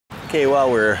Okay,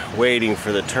 while we're waiting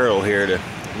for the turtle here to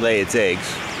lay its eggs,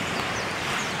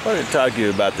 I wanted to talk to you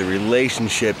about the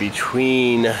relationship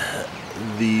between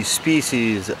the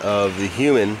species of the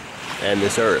human and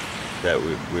this earth that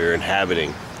we're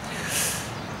inhabiting.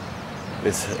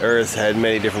 This earth had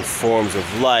many different forms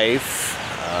of life,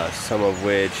 some of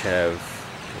which have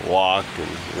walked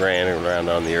and ran around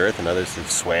on the earth, and others have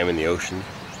swam in the ocean.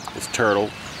 This turtle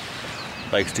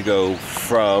likes to go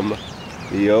from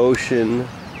the ocean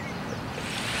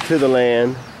to the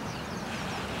land,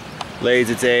 lays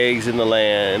its eggs in the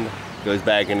land, goes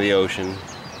back into the ocean.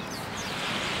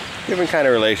 Different kind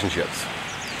of relationships.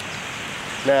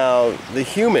 Now, the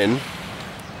human,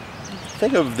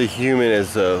 think of the human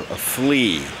as a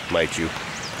flea, might you?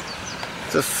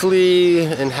 It's a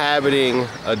flea inhabiting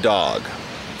a dog,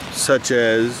 such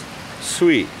as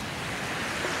Sweet.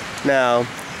 Now,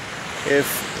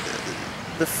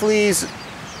 if the fleas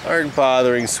aren't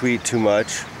bothering Sweet too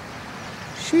much,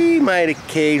 she might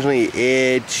occasionally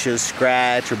itch or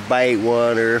scratch or bite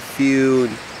one or a few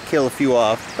and kill a few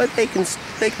off, but they can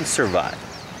survive.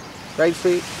 Right,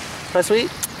 Sweet? Huh, Sweet?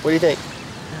 What do you think?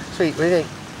 Sweet, what do you think?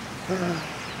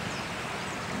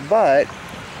 But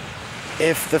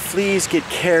if the fleas get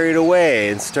carried away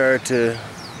and start to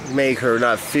make her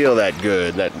not feel that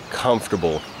good, that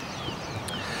comfortable,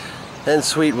 then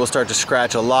Sweet will start to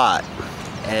scratch a lot,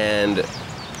 and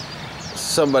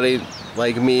somebody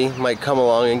like me might come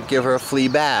along and give her a flea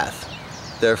bath,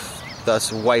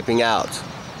 thus wiping out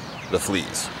the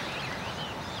fleas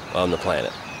on the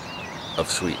planet of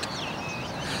Sweet.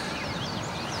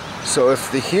 So if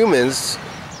the humans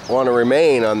want to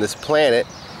remain on this planet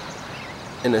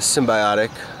in a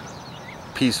symbiotic,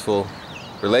 peaceful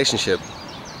relationship,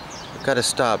 we've got to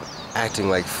stop acting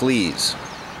like fleas.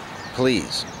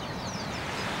 Please.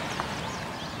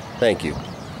 Thank you.